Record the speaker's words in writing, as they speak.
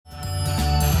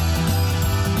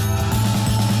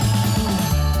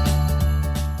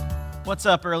What's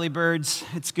up, early birds?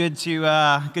 It's good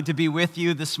to be with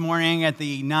you this morning at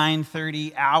the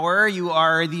 9:30 hour. You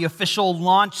are the official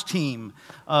launch team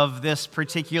of this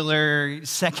particular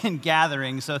second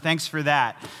gathering, so thanks for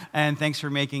that, and thanks for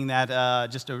making that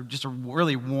just a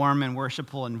really warm and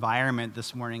worshipful environment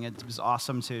this morning. It was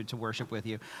awesome to worship with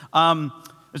you.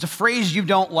 There's a phrase you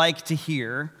don't like to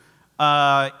hear,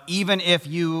 even if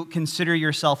you consider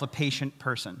yourself a patient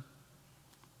person.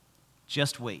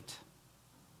 Just wait.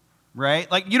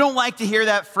 Right? Like, you don't like to hear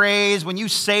that phrase. When you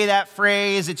say that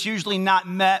phrase, it's usually not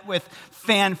met with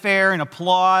fanfare and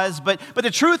applause. But the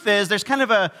truth is, there's kind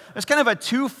of a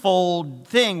twofold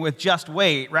thing with just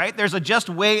wait, right? There's a just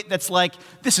wait that's like,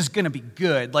 this is going to be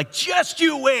good. Like, just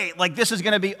you wait. Like, this is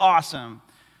going to be awesome.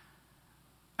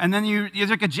 And then there's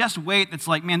like a just wait that's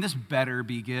like, man, this better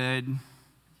be good.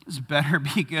 This better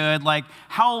be good. Like,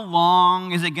 how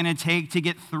long is it going to take to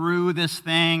get through this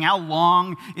thing? How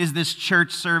long is this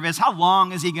church service? How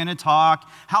long is he going to talk?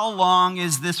 How long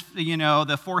is this,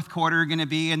 the fourth quarter going to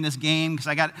be in this game? Because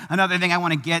I got another thing I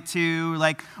want to get to.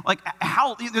 Like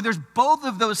how there's both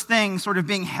of those things sort of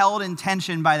being held in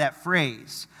tension by that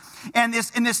phrase. And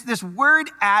this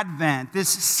word Advent, this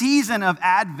season of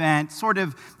Advent, sort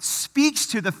of speaks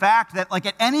to the fact that, like,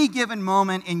 at any given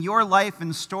moment in your life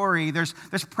and story, there's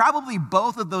probably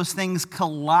both of those things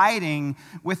colliding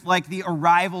with, like, the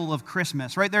arrival of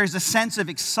Christmas, right? There's a sense of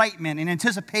excitement and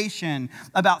anticipation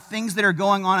about things that are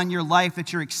going on in your life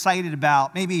that you're excited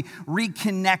about, maybe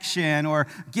reconnection or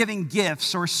giving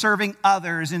gifts or serving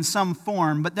others in some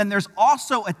form. But then there's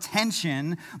also a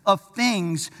tension of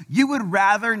things you would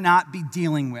rather not be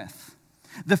dealing with.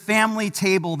 The family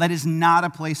table that is not a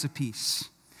place of peace.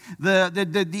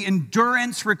 The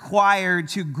endurance required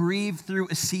to grieve through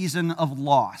a season of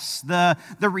loss. The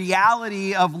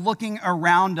reality of looking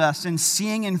around us and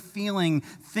seeing and feeling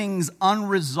things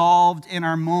unresolved in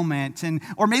our moment,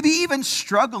 or maybe even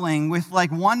struggling with,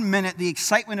 like, 1 minute the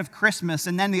excitement of Christmas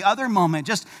and then the other moment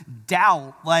just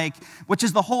doubt, which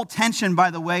is the whole tension,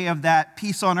 by the way, of that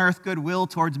peace on earth, goodwill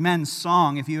towards men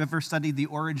song, if you ever studied the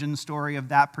origin story of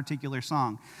that particular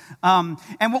song.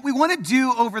 And what we want to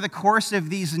do over the course of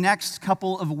these next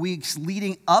couple of weeks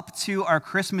leading up to our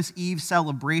Christmas Eve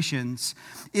celebrations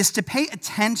is to pay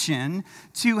attention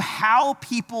to how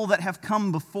people that have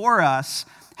come before us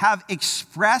have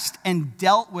expressed and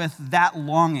dealt with that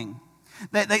longing.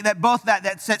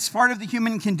 That's part of the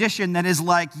human condition that is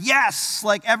like, yes,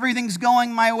 like everything's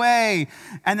going my way.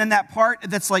 And then that part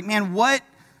that's like, man,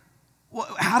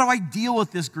 how do I deal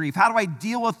with this grief? How do I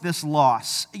deal with this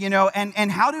loss?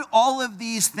 And how do all of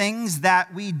these things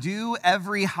that we do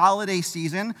every holiday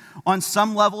season, on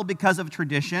some level because of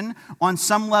tradition, on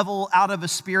some level out of a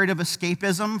spirit of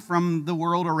escapism from the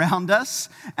world around us,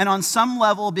 and on some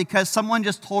level because someone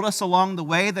just told us along the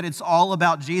way that it's all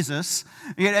about Jesus,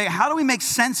 how do we make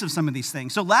sense of some of these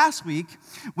things? So last week,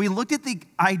 we looked at the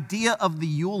idea of the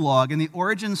Yule log and the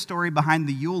origin story behind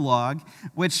the Yule log,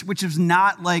 which is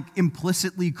not like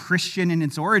implicitly Christian in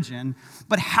its origin,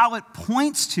 but how it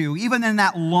points to, even in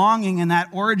that longing and that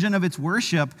origin of its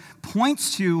worship,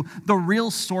 points to the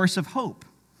real source of hope.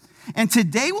 And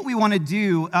today what we want to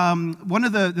do, one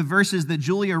of the verses that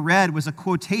Julia read was a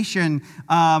quotation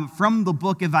from the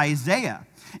book of Isaiah.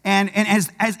 And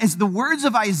as the words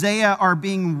of Isaiah are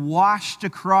being washed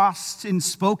across and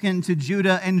spoken to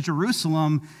Judah and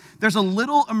Jerusalem, there's a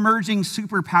little emerging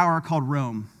superpower called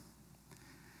Rome.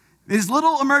 This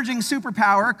little emerging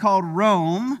superpower called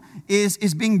Rome is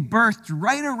being birthed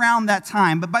right around that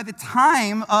time. But by the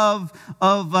time of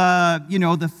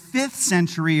the 5th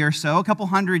century or so, a couple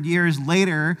hundred years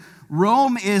later,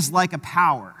 Rome is like a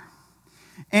power.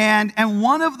 And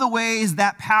one of the ways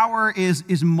that power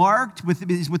is marked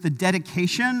is with the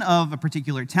dedication of a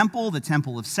particular temple, the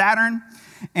Temple of Saturn,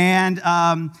 and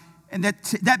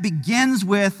that begins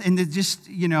with,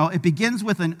 it begins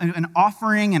with an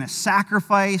offering and a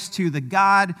sacrifice to the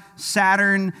god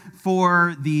Saturn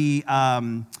for the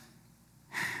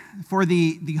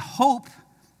hope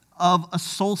of a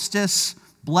solstice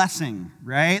blessing,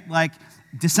 right? Like,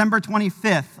 December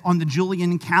 25th on the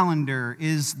Julian calendar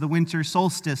is the winter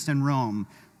solstice in Rome.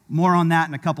 More on that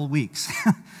in a couple weeks.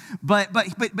 But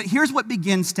here's what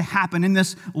begins to happen in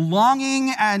this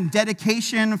longing and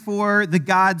dedication for the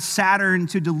god Saturn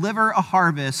to deliver a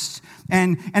harvest,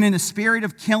 and in the spirit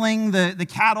of killing the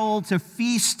cattle to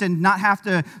feast and not have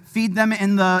to feed them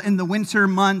in the winter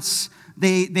months,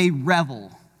 they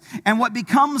revel. And what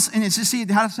becomes, and it's just, see,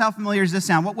 how familiar does this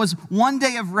sound? What was one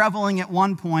day of reveling at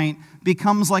one point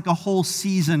becomes like a whole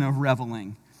season of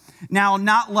reveling. Now,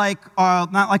 not like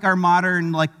our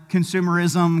modern like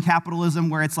consumerism, capitalism,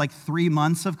 where it's like 3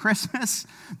 months of Christmas,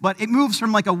 but it moves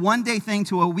from like a one-day thing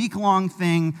to a week-long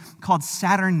thing called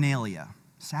Saturnalia.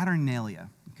 Saturnalia,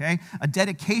 okay? A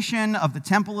dedication of the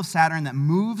temple of Saturn that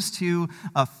moves to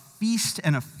a feast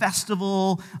and a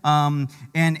festival, and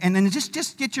then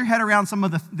just get your head around some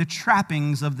of the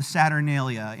trappings of the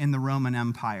Saturnalia in the Roman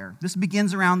Empire. This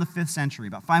begins around the 5th century,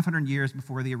 about 500 years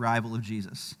before the arrival of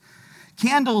Jesus.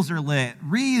 Candles are lit,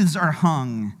 wreaths are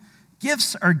hung,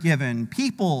 gifts are given.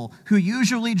 People who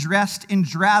usually dressed in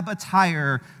drab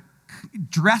attire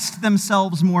dressed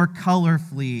themselves more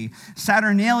colorfully.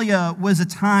 Saturnalia was a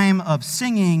time of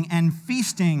singing and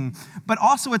feasting, but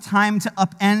also a time to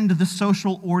upend the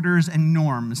social orders and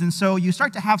norms. And so you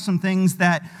start to have some things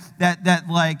that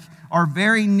like are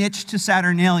very niche to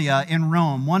Saturnalia in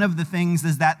Rome. One of the things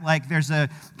is that like there's a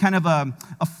kind of a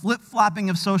flip-flopping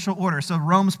of social order. So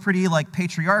Rome's pretty like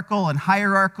patriarchal and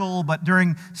hierarchical, but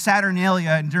during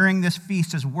Saturnalia and during this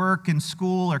feast as work and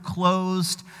school are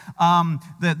closed,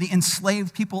 the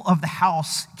enslaved people of the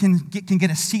house can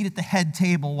get a seat at the head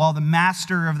table while the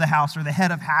master of the house or the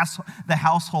head of the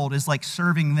household is like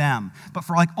serving them, but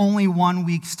for like only 1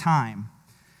 week's time.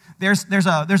 There's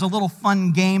a little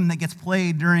fun game that gets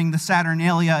played during the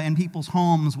Saturnalia in people's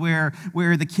homes where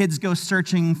the kids go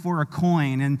searching for a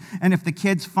coin. And if the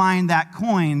kids find that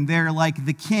coin, they're like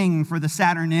the king for the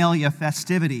Saturnalia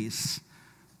festivities,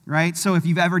 right? So if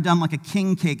you've ever done like a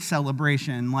king cake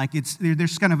celebration, like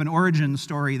there's kind of an origin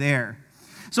story there.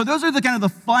 So those are the kind of the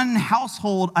fun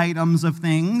household items of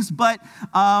things, but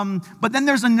then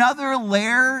there's another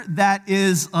layer that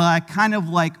is kind of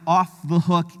like off the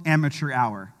hook amateur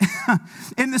hour.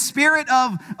 In the spirit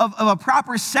of a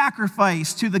proper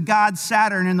sacrifice to the god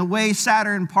Saturn and the way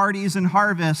Saturn parties and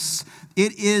harvests,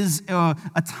 it is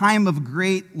a time of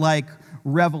great like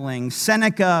reveling.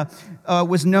 Seneca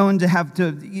was known to have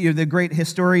the great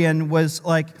historian was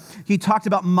like, he talked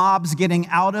about mobs getting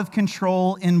out of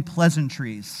control in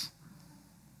pleasantries.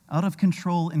 Out of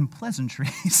control in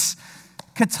pleasantries.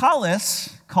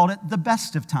 Catullus called it the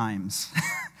best of times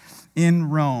in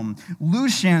Rome.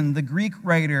 Lucian, the Greek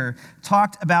writer,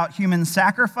 talked about human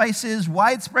sacrifices,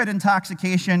 widespread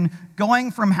intoxication, going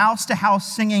from house to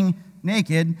house singing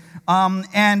naked,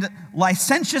 and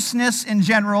licentiousness in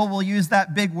general. We'll use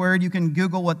that big word. You can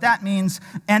Google what that means.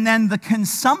 And then the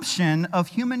consumption of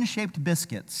human-shaped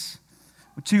biscuits,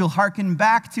 which you'll hearken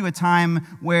back to a time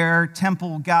where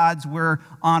temple gods were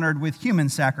honored with human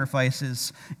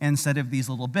sacrifices instead of these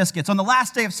little biscuits. On the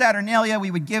last day of Saturnalia, we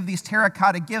would give these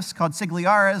terracotta gifts called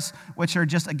sigliaras, which are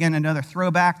just, again, another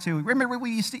throwback to, remember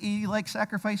we used to eat, like,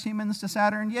 sacrifice humans to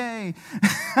Saturn? Yay!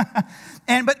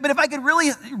 But if I could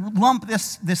really lump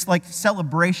this like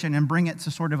celebration and bring it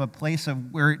to sort of a place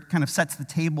of where it kind of sets the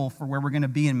table for where we're going to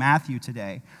be in Matthew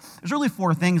today, there's really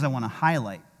 4 things I want to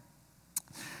highlight.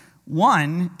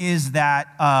 One is that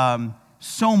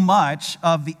so much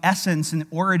of the essence and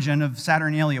origin of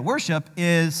Saturnalia worship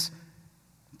is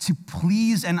to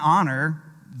please and honor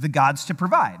the gods to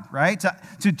provide, right?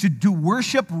 To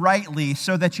worship rightly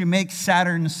so that you make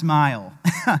Saturn smile.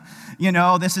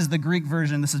 This is the Greek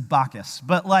version, this is Bacchus.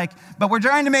 But we're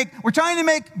trying to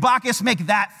make Bacchus make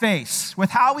that face with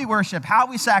how we worship, how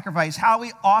we sacrifice, how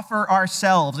we offer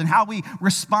ourselves, and how we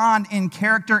respond in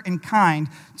character and kind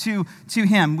to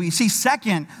him. We see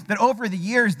second that over the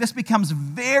years this becomes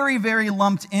very, very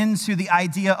lumped into the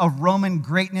idea of Roman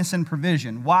greatness and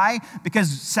provision. Why? Because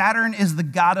Saturn is the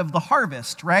god of the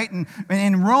harvest, right? And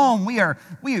in Rome we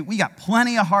got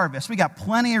plenty of harvest, we got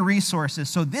plenty of resources.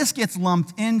 So this gets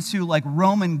lumped into like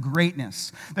Roman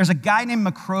greatness. There's a guy named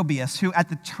Macrobius who at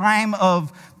the time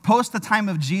of post the time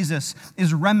of Jesus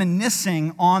is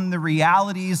reminiscing on the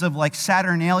realities of like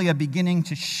Saturnalia beginning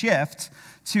to shift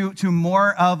to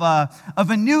more of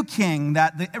a new king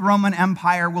that the Roman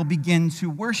Empire will begin to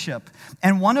worship.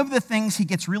 And one of the things he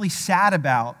gets really sad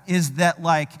about is that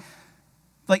like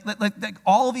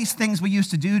all of these things we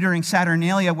used to do during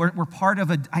Saturnalia were part of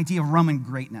an idea of Roman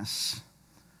greatness.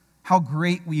 How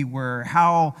great we were,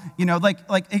 how,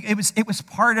 it was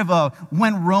part of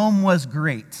when Rome was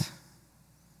great.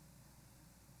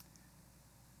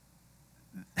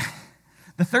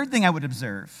 The third thing I would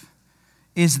observe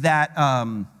is that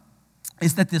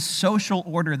this social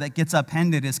order that gets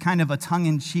upended is kind of a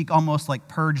tongue-in-cheek, almost like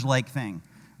purge-like thing,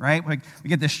 right? Like we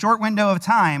get this short window of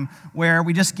time where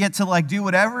we just get to like do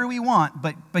whatever we want,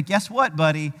 but guess what,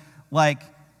 buddy? Like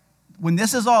when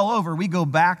this is all over, we go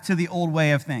back to the old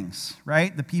way of things,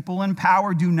 right? The people in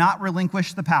power do not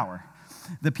relinquish the power.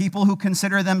 The people who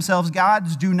consider themselves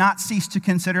gods do not cease to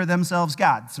consider themselves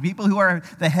gods. So people who are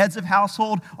the heads of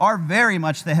household are very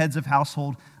much the heads of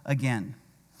household again.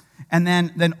 And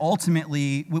then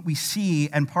ultimately, what we see,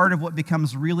 and part of what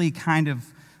becomes really kind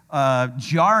of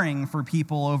jarring for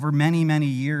people over many, many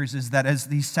years, is that as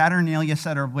these Saturnalia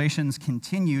celebrations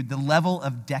continued, the level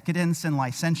of decadence and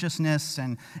licentiousness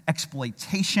and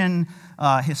exploitation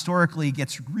historically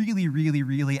gets really, really,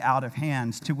 really out of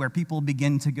hand, to where people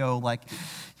begin to go like,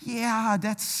 yeah,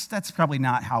 that's probably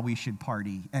not how we should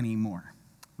party anymore.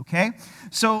 Okay?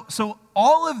 So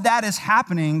all of that is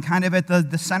happening kind of at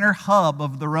the center hub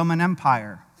of the Roman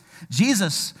Empire.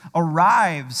 Jesus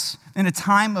arrives in a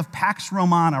time of Pax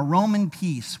Romana, Roman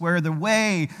peace, where the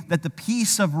way that the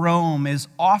peace of Rome is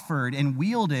offered and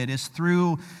wielded is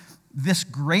through this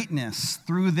greatness,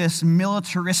 through this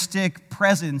militaristic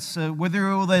presence,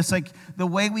 through this, like, the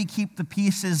way we keep the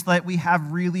peace is that we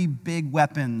have really big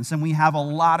weapons and we have a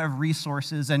lot of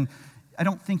resources, and I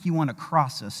don't think you want to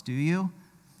cross us, do you?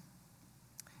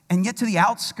 And yet to the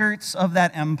outskirts of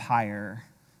that empire,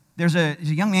 there's a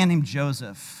young man named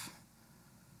Joseph,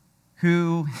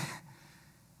 who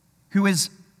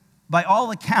is, by all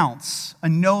accounts, a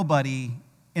nobody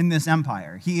in this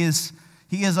empire. He is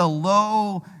a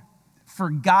low,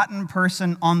 forgotten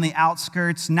person on the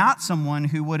outskirts, not someone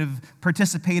who would have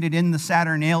participated in the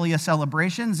Saturnalia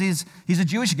celebrations. He's a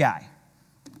Jewish guy.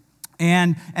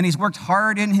 And he's worked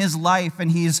hard in his life,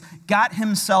 and he's got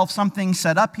himself something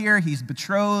set up here. He's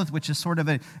betrothed, which is sort of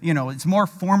it's more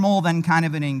formal than kind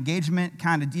of an engagement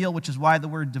kind of deal, which is why the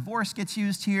word divorce gets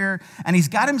used here. And he's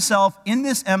got himself in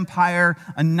this empire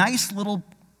a nice little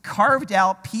carved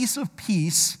out piece of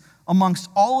peace amongst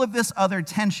all of this other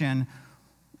tension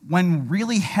when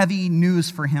really heavy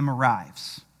news for him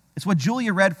arrives. It's what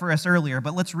Julia read for us earlier,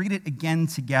 but let's read it again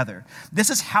together. This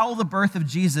is how the birth of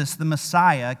Jesus, the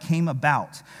Messiah, came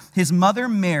about. His mother,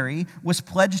 Mary, was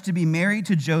pledged to be married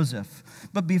to Joseph,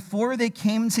 but before they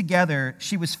came together,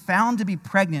 she was found to be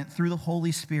pregnant through the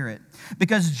Holy Spirit.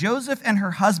 Because Joseph and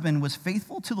her husband was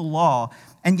faithful to the law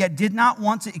and yet did not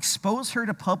want to expose her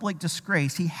to public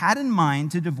disgrace, he had in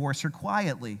mind to divorce her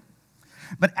quietly.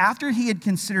 But after he had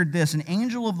considered this, an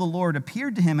angel of the Lord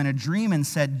appeared to him in a dream and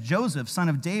said, Joseph, son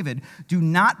of David, do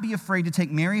not be afraid to take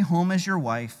Mary home as your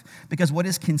wife, because what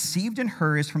is conceived in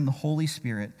her is from the Holy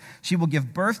Spirit. She will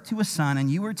give birth to a son, and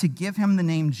you are to give him the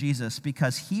name Jesus,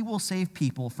 because he will save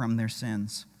people from their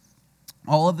sins.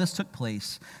 All of this took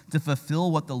place to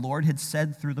fulfill what the Lord had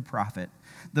said through the prophet.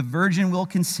 The virgin will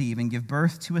conceive and give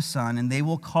birth to a son, and they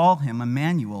will call him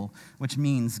Emmanuel, which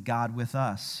means God with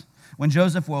us. When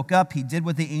Joseph woke up, he did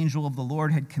what the angel of the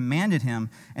Lord had commanded him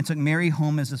and took Mary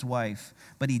home as his wife.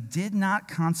 But he did not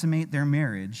consummate their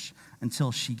marriage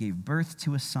until she gave birth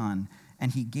to a son,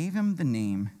 and he gave him the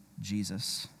name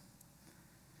Jesus.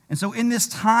 And so in this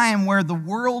time where the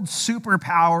world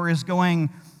superpower is going,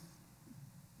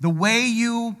 the way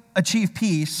you achieve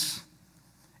peace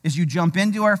is you jump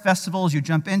into our festivals, you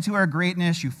jump into our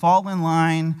greatness, you fall in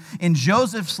line. In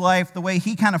Joseph's life, the way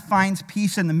he kind of finds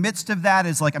peace in the midst of that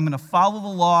is like, I'm going to follow the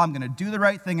law, I'm going to do the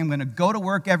right thing, I'm going to go to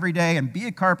work every day and be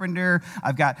a carpenter.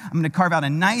 I'm going to carve out a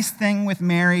nice thing with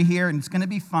Mary here, and it's going to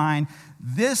be fine.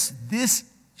 This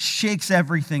shakes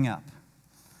everything up,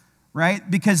 right?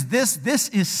 Because this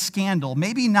is scandal.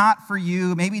 Maybe not for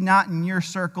you, maybe not in your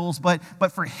circles, but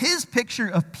for his picture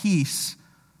of peace,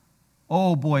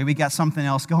 oh boy, we got something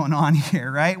else going on here,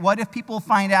 right? What if people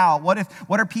find out? What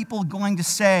are people going to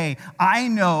say? I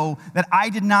know that I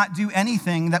did not do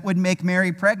anything that would make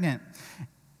Mary pregnant.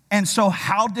 And so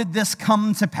how did this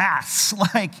come to pass?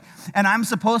 And I'm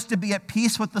supposed to be at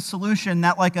peace with the solution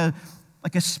that like the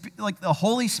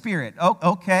Holy Spirit. Oh,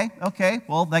 okay.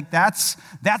 Well, that's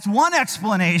one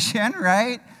explanation,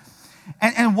 right?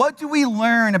 And what do we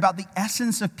learn about the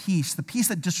essence of peace, the peace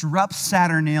that disrupts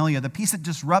Saturnalia, the peace that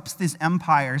disrupts these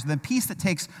empires, the peace that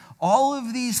takes all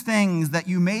of these things that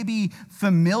you may be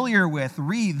familiar with,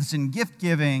 wreaths and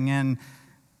gift-giving and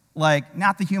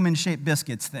not the human-shaped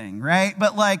biscuits thing, right?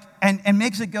 But and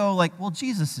makes it go well,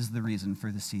 Jesus is the reason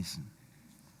for the season.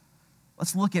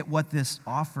 Let's look at what this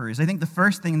offers. I think the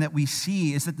first thing that we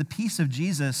see is that the peace of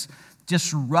Jesus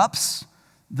disrupts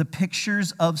the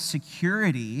pictures of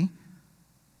security,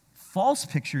 false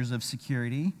pictures of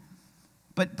security,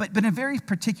 but in a very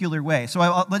particular way. So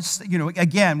let's,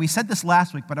 again, we said this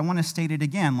last week, but I want to state it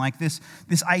again, like this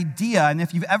idea, and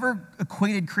if you've ever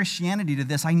equated Christianity to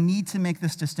this, I need to make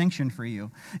this distinction for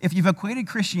you. If you've equated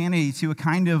Christianity to a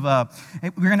kind of,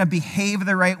 we're going to behave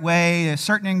the right way, a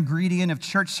certain ingredient of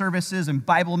church services and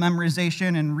Bible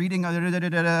memorization and reading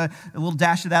a little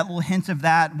dash of that, a little hint of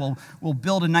that, we'll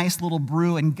build a nice little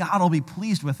brew, and God will be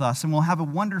pleased with us, and we'll have a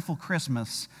wonderful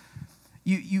Christmas.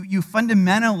 You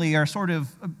fundamentally are sort of,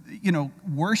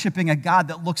 worshiping a God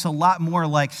that looks a lot more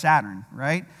like Saturn,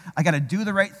 right? I got to do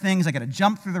the right things. I got to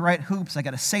jump through the right hoops. I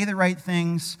got to say the right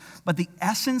things. But the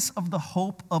essence of the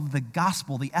hope of the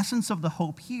gospel, the essence of the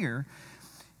hope here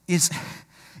is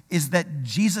that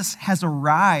Jesus has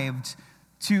arrived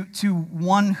to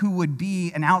one who would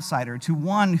be an outsider, to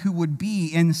one who would be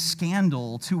in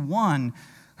scandal, to one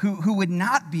who would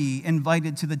not be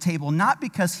invited to the table, not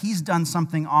because he's done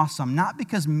something awesome, not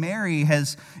because Mary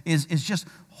is just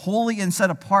holy and set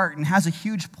apart and has a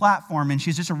huge platform and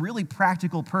she's just a really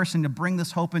practical person to bring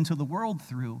this hope into the world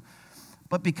through,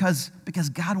 but because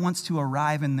God wants to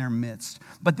arrive in their midst.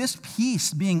 But this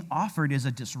peace being offered is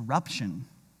a disruption.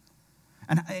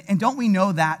 And don't we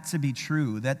know that to be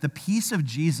true, that the peace of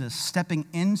Jesus stepping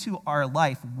into our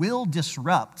life will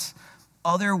disrupt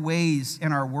other ways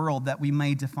in our world that we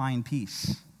may define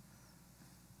peace?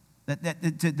 That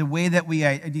the way that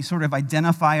we sort of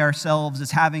identify ourselves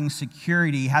as having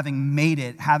security, having made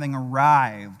it, having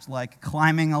arrived, like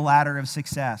climbing a ladder of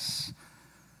success,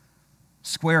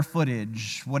 square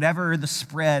footage, whatever the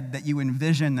spread that you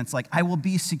envision that's like, I will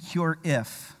be secure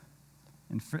if,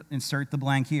 insert the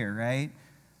blank here, right?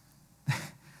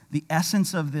 The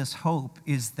essence of this hope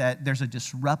is that there's a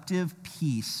disruptive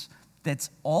peace that's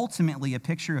ultimately a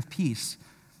picture of peace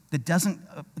that doesn't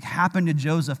happen to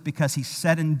Joseph because he's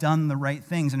said and done the right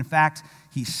things. In fact,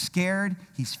 he's scared,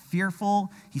 he's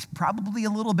fearful, he's probably a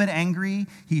little bit angry,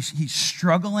 he's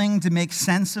struggling to make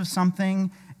sense of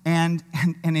something, and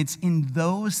it's in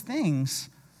those things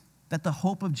that the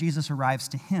hope of Jesus arrives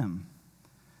to him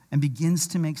and begins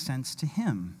to make sense to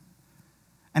him.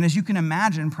 And as you can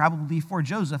imagine, probably for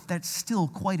Joseph, that's still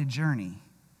quite a journey.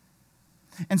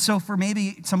 And so for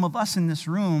maybe some of us in this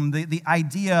room, the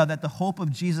idea that the hope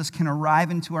of Jesus can arrive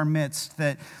into our midst,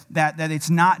 that it's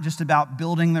not just about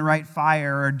building the right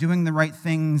fire or doing the right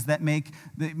things that make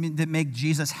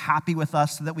Jesus happy with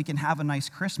us so that we can have a nice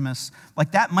Christmas,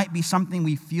 like that might be something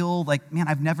we feel like, man,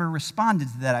 I've never responded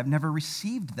to that. I've never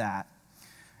received that.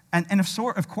 And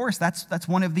of course, that's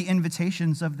one of the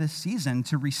invitations of this season,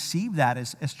 to receive that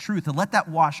as truth, to let that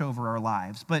wash over our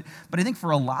lives. But I think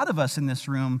for a lot of us in this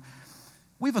room,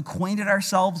 we've acquainted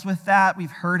ourselves with that.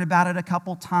 We've heard about it a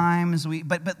couple times.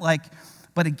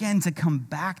 But again, to come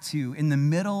back to in the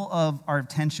middle of our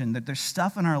tension, that there's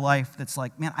stuff in our life that's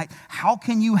like, man, how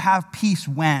can you have peace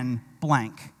when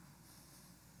blank?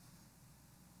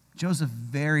 Joseph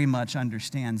very much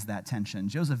understands that tension.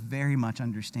 Joseph very much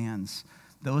understands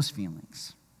those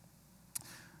feelings.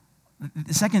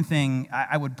 The second thing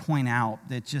I would point out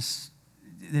that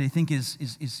I think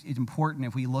is important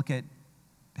if we look at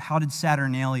how did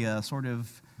Saturnalia sort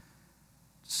of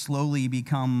slowly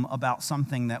become about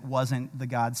something that wasn't the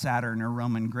god Saturn or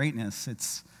Roman greatness.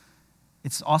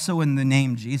 It's also in the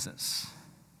name Jesus.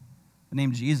 The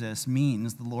name Jesus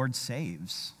means the Lord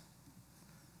saves.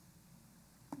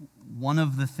 One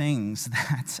of the things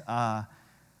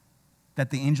that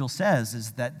the angel says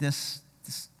is that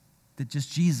that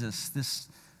just Jesus, this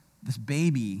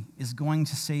baby, is going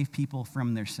to save people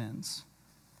from their sins.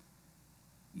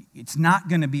 It's not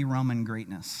going to be Roman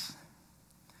greatness.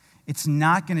 It's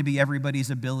not going to be everybody's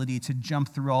ability to jump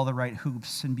through all the right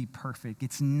hoops and be perfect.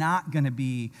 It's not going to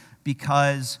be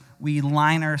because we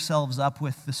line ourselves up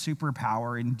with the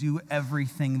superpower and do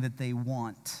everything that they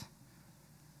want.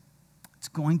 It's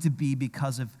going to be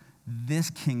because of this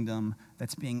kingdom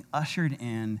that's being ushered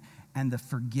in and the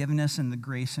forgiveness and the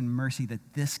grace and mercy that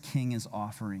this king is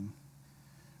offering,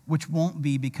 which won't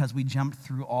be because we jumped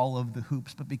through all of the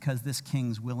hoops, but because this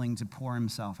king's willing to pour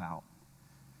himself out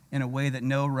in a way that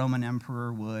no Roman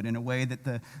emperor would, in a way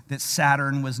that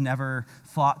Saturn was never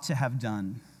thought to have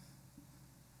done.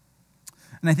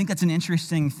 And I think that's an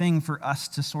interesting thing for us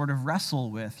to sort of wrestle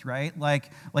with, right?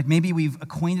 Like maybe we've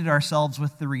acquainted ourselves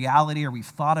with the reality, or we've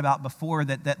thought about before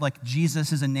that like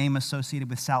Jesus is a name associated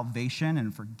with salvation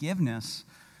and forgiveness.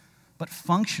 But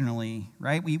functionally,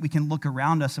 right, we can look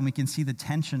around us and we can see the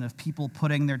tension of people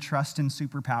putting their trust in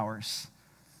superpowers,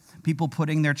 people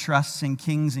putting their trusts in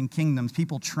kings and kingdoms,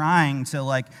 people trying to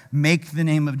like make the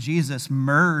name of Jesus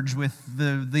merge with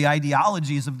the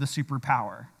ideologies of the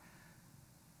superpower.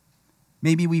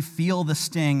 Maybe we feel the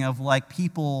sting of like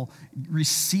people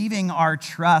receiving our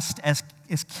trust as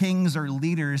kings or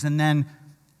leaders and then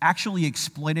actually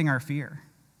exploiting our fear,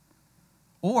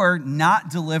 or not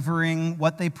delivering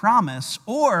what they promise,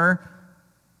 or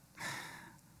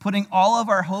putting all of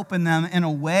our hope in them in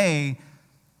a way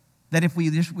that if we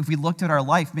looked at our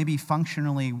life, maybe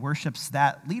functionally worships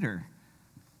that leader.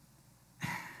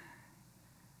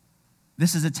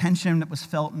 This is a tension that was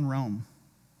felt in Rome.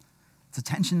 It's a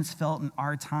tension that's felt in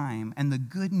our time. And the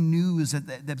good news is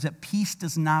that peace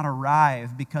does not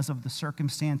arrive because of the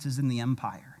circumstances in the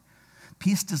empire.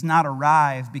 Peace does not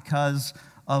arrive because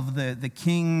of the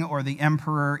king or the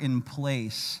emperor in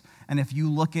place. And if you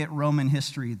look at Roman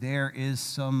history, there's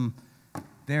some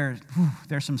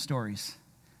stories,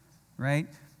 right?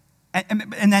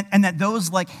 And that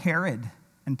those like Herod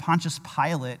and Pontius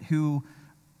Pilate, who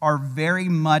are very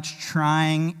much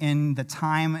trying in the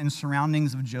time and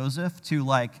surroundings of Joseph to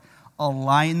like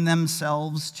align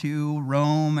themselves to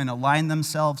Rome and align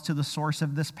themselves to the source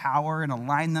of this power and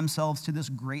align themselves to this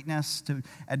greatness to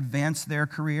advance their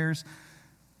careers.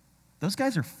 Those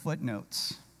guys are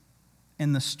footnotes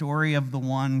in the story of the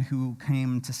one who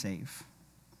came to save.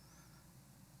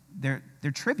 They're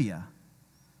trivia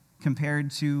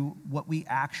compared to what we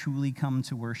actually come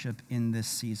to worship in this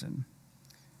season.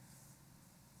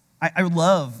 I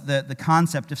love the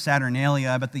concept of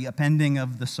Saturnalia, but the upending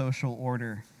of the social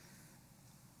order.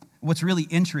 What's really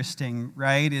interesting,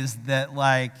 right, is that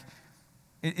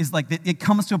it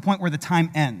comes to a point where the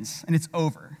time ends and it's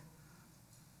over,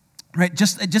 right?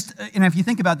 Just if you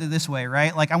think about it this way,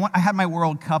 right? Like I had my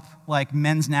World Cup like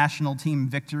men's national team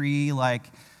victory like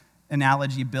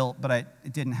analogy built, but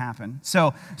it didn't happen.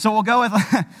 So we'll go with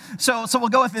we'll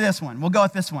go with this one. We'll go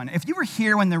with this one. If you were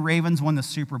here when the Ravens won the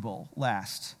Super Bowl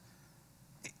last.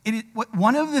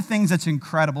 One of the things that's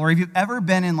incredible, or if you've ever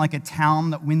been in like a town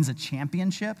that wins a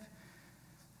championship,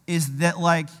 is that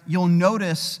like you'll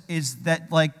notice is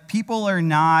that like people are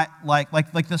not like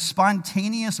the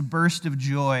spontaneous burst of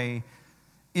joy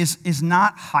is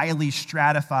not highly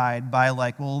stratified by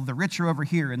like, well, the rich are over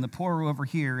here and the poor are over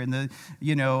here, and the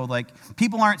like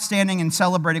people aren't standing and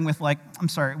celebrating with like, I'm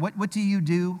sorry, what do you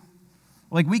do?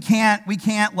 Like we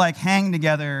can't like hang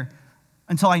together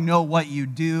until I know what you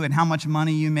do and how much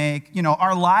money you make.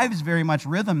 Our lives very much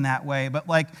rhythm that way. But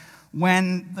like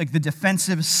when like the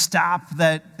defensive stop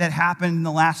that happened in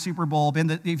the last Super Bowl,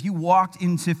 if you walked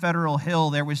into Federal Hill,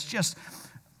 there was just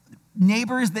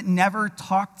neighbors that never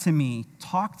talked to me.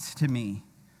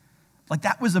 Like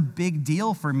that was a big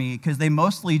deal for me because they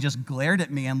mostly just glared at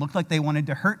me and looked like they wanted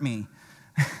to hurt me.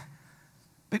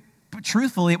 but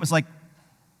truthfully, it was like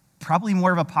probably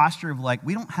more of a posture of like,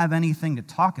 we don't have anything to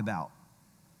talk about.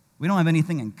 We don't have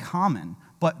anything in common.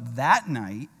 But that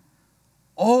night,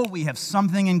 we have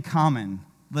something in common.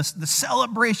 The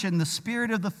celebration, the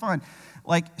spirit of the fun.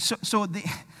 Like, so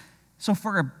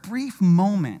for a brief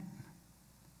moment,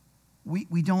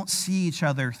 we don't see each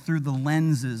other through the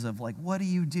lenses of like, what do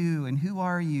you do and who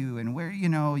are you and where,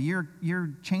 you're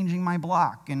changing my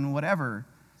block and whatever.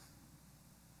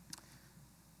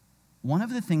 One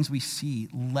of the things we see,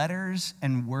 letters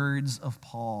and words of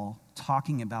Paul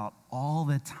talking about all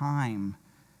the time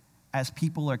as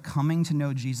people are coming to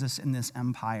know Jesus in this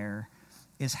empire,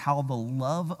 is how the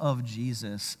love of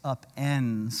Jesus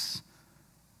upends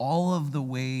all of the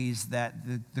ways that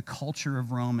the culture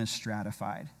of Rome is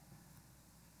stratified.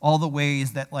 All the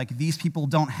ways that like these people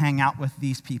don't hang out with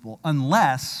these people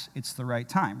unless it's the right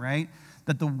time, right?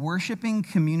 That the worshiping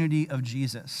community of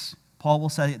Jesus, Paul will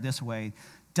say it this way,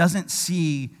 doesn't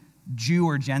see Jew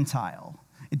or Gentile.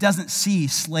 It doesn't see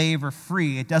slave or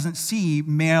free. It doesn't see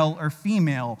male or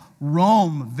female.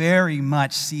 Rome very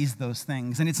much sees those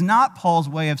things. And it's not Paul's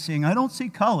way of saying, I don't see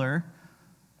color,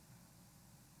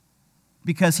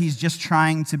 because he's just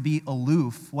trying to be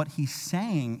aloof. What he's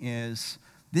saying is,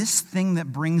 this thing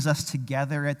that brings us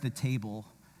together at the table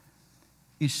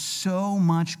is so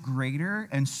much greater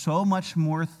and so much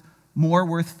more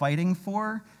worth fighting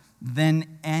for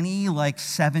than any like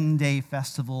 7-day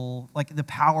festival, like the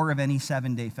power of any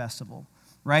 7-day festival,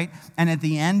 right? And at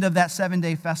the end of that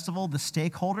 7-day festival, the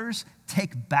stakeholders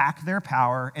take back their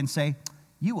power and say,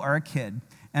 you are a kid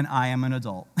and I am an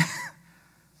adult.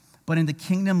 But in the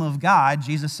kingdom of God,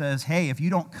 Jesus says, hey, if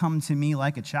you don't come to me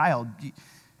like a child,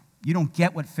 you don't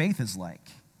get what faith is like.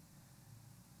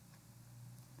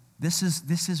 This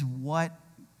is what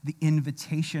the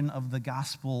invitation of the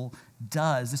gospel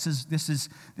does. This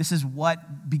is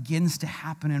what begins to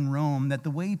happen in Rome, that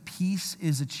the way peace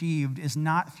is achieved is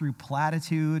not through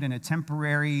platitude and a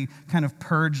temporary kind of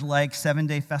purge-like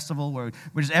 7-day festival where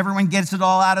just everyone gets it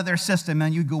all out of their system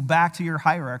and you go back to your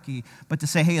hierarchy, but to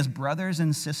say, hey, as brothers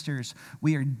and sisters,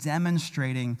 we are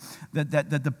demonstrating that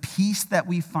the peace that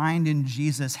we find in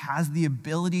Jesus has the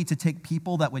ability to take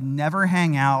people that would never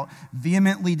hang out,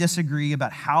 vehemently disagree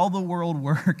about how the world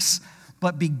works,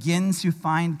 but begin to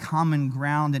find common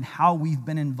ground in how we've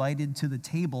been invited to the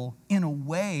table in a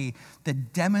way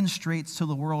that demonstrates to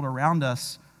the world around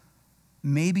us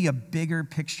maybe a bigger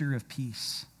picture of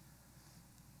peace.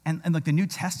 And like the New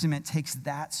Testament takes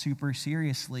that super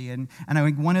seriously. And I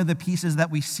think one of the pieces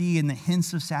that we see in the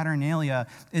hints of Saturnalia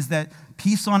is that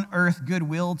peace on earth,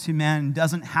 goodwill to men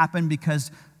doesn't happen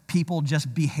because people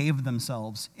just behave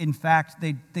themselves. In fact,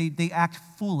 they act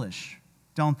foolish,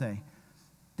 don't they?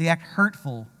 They act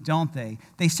hurtful, don't they?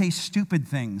 They say stupid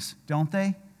things, don't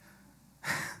they?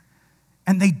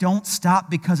 And they don't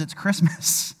stop because it's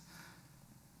Christmas.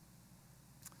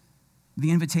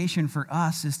 The invitation for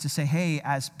us is to say, hey,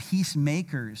 as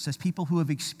peacemakers, as people who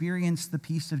have experienced the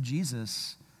peace of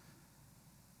Jesus,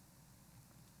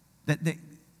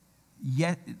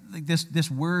 yet this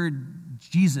word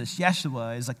Jesus,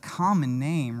 Yeshua, is a common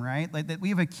name, right? Like that we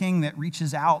have a king that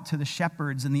reaches out to the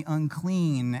shepherds and the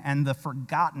unclean and the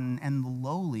forgotten and the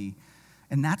lowly.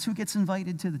 And that's who gets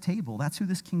invited to the table. That's who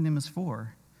this kingdom is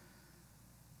for.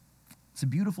 It's a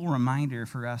beautiful reminder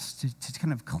for us to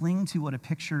kind of cling to what a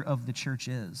picture of the church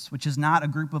is, which is not a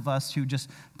group of us who just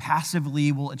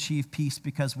passively will achieve peace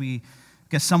because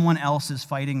someone else is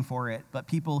fighting for it, but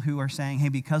people who are saying, hey,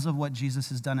 because of what Jesus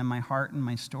has done in my heart and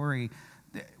my story,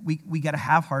 we got to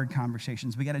have hard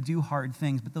conversations. We got to do hard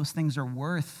things, but those things are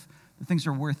worth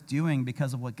doing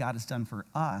because of what God has done for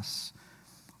us.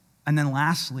 And then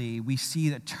lastly, we see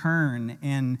the turn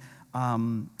in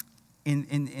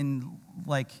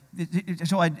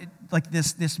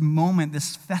this moment,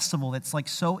 this festival that's like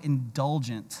so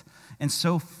indulgent and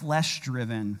so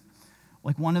flesh-driven.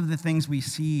 Like one of the things we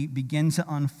see begin to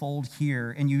unfold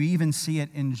here, and you even see it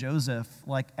in Joseph,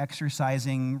 like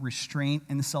exercising restraint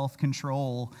and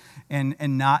self-control, and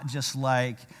not just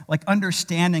like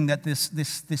understanding that this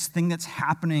thing that's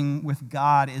happening with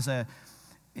God is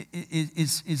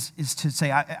to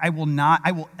say, I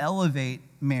will elevate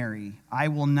Mary. I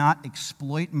will not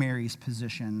exploit Mary's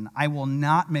position. I will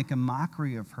not make a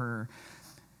mockery of her.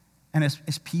 And as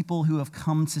people who have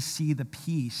come to see the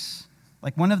peace,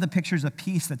 like one of the pictures of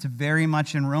peace that's very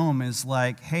much in Rome is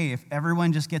like, hey, if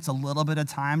everyone just gets a little bit of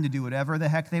time to do whatever the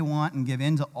heck they want and give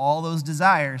in to all those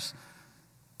desires,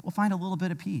 we'll find a little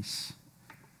bit of peace.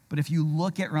 But if you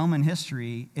look at Roman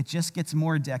history, it just gets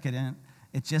more decadent.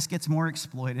 It just gets more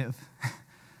exploitive.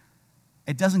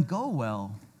 It doesn't go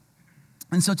well.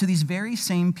 And so to these very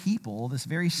same people, this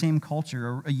very same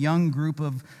culture, a young group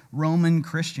of Roman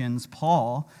Christians,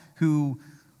 Paul, who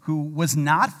was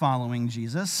not following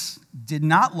Jesus, did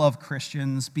not love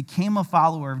Christians, became a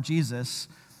follower of Jesus,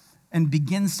 and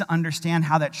begins to understand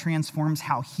how that transforms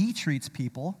how he treats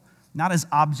people, not as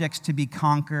objects to be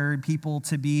conquered, people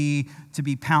to be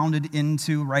pounded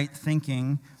into right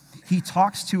thinking. He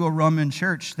talks to a Roman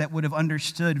church that would have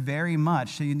understood very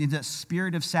much, in the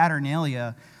spirit of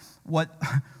Saturnalia, what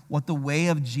the way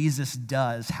of Jesus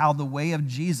does, how the way of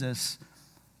Jesus,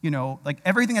 like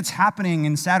everything that's happening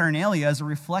in Saturnalia is a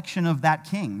reflection of that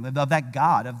king, of that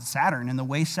God, of Saturn, and the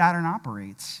way Saturn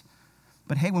operates.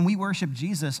 But hey, when we worship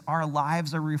Jesus, our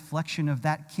lives are a reflection of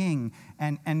that king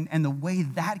and the way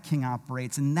that king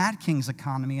operates and that king's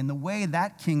economy and the way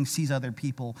that king sees other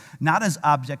people, not as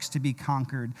objects to be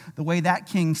conquered, the way that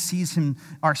king sees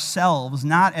ourselves,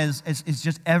 not as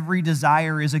just every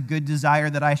desire is a good desire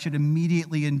that I should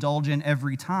immediately indulge in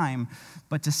every time,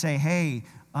 but to say, hey,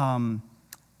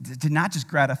 to not just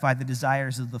gratify the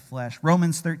desires of the flesh.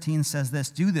 Romans 13 says this,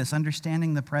 do this,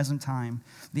 understanding the present time.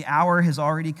 The hour has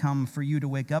already come for you to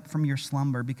wake up from your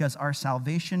slumber because our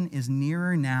salvation is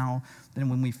nearer now than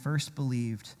when we first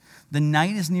believed. The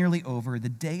night is nearly over. The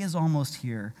day is almost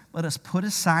here. Let us put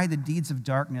aside the deeds of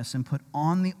darkness and put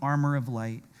on the armor of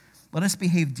light. Let us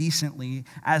behave decently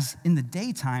as in the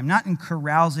daytime, not in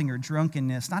carousing or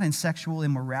drunkenness, not in sexual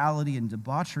immorality and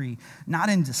debauchery, not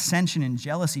in dissension and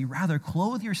jealousy. Rather,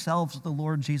 clothe yourselves with the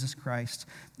Lord Jesus Christ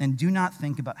and do not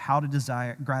think about how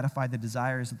to gratify the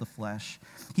desires of the flesh.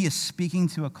 He is speaking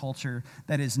to a culture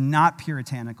that is not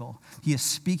puritanical. He is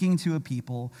speaking to a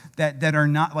people that are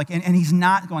not like, and he's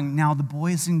not going, now the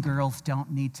boys and girls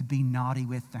don't need to be naughty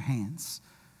with their hands.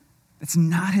 It's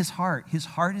not his heart. His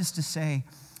heart is to say,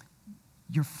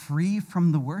 you're free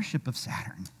from the worship of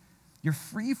Saturn. You're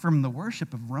free from the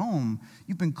worship of Rome.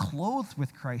 You've been clothed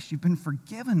with Christ. You've been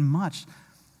forgiven much.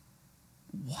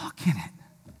 Walk in it.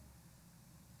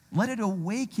 Let it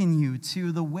awaken you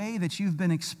to the way that you've been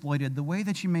exploited, the way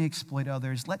that you may exploit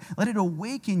others. Let it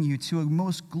awaken you to a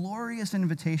most glorious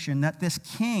invitation that this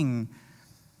king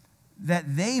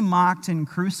that they mocked and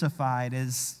crucified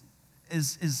is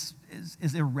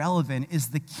irrelevant, is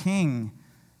the king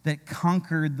that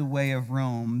conquered the way of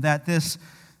Rome, that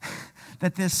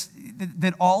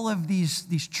all of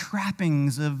these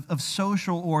trappings of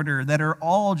social order that are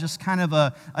all just kind of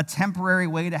a temporary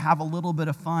way to have a little bit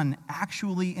of fun,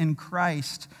 actually in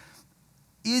Christ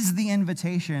is the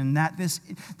invitation that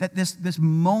this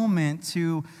moment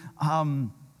to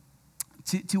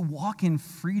walk in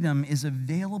freedom is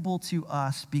available to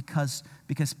us because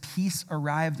peace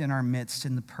arrived in our midst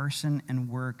in the person and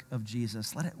work of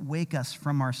Jesus. Let it wake us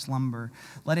from our slumber.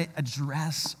 Let it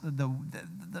address the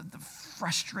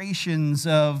frustrations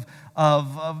of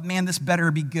man, this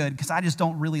better be good because I just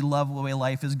don't really love the way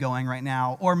life is going right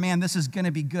now. Or man, this is going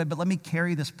to be good, but let me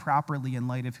carry this properly in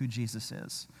light of who Jesus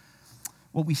is.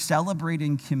 What we celebrate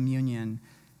in communion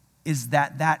is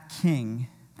that king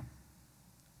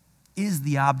is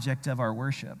the object of our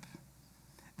worship.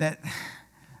 That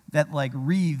like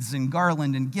wreaths and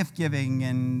garland and gift giving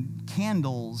and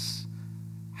candles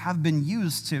have been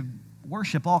used to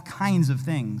worship all kinds of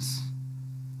things.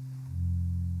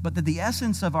 But that the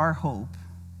essence of our hope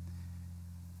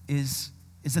is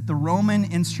that the Roman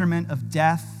instrument of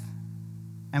death,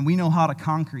 and we know how to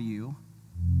conquer you,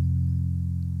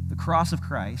 the cross of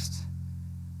Christ,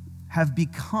 have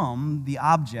become the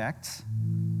object,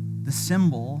 the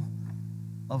symbol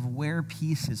of where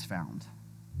peace is found.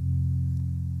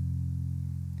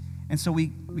 And so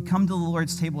we come to the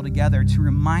Lord's table together to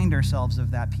remind ourselves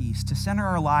of that peace, to center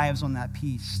our lives on that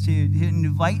peace, to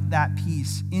invite that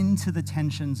peace into the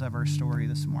tensions of our story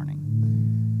this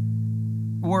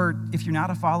morning. Or if you're not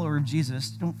a follower of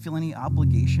Jesus, don't feel any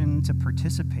obligation to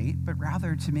participate, but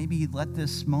rather to maybe let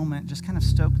this moment just kind of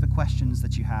stoke the questions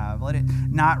that you have. Let it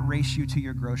not race you to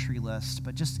your grocery list,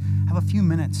 but just have a few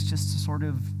minutes just to sort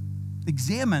of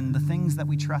examine the things that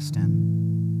we trust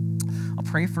in. I'll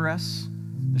pray for us.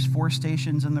 There's 4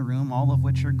 stations in the room, all of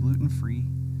which are gluten-free.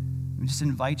 We just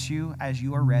invite you, as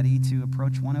you are ready, to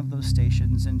approach one of those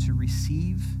stations and to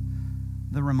receive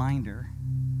the reminder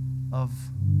of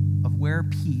where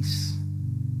peace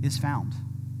is found,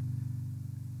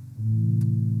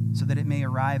 so that it may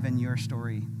arrive in your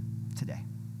story today.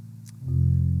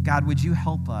 God, would you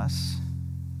help us?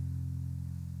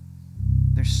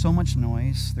 There's so much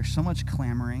noise, there's so much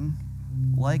clamoring,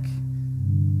 like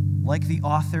the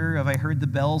author of I Heard the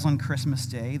Bells on Christmas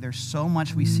Day, there's so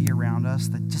much we see around us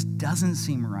that just doesn't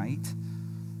seem right.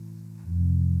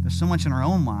 There's so much in our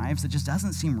own lives that just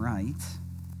doesn't seem right.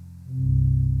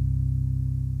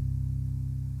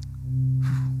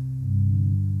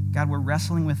 God, we're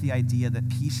wrestling with the idea that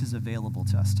peace is available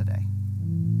to us today.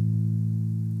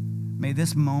 May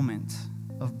this moment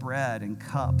of bread and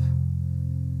cup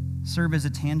serve as a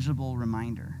tangible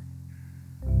reminder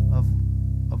of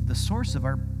the source of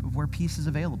where peace is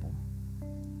available.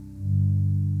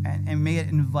 And may it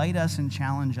invite us and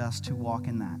challenge us to walk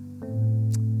in that.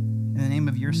 In the name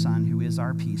of your Son, who is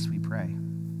our peace, we pray.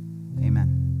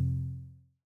 Amen.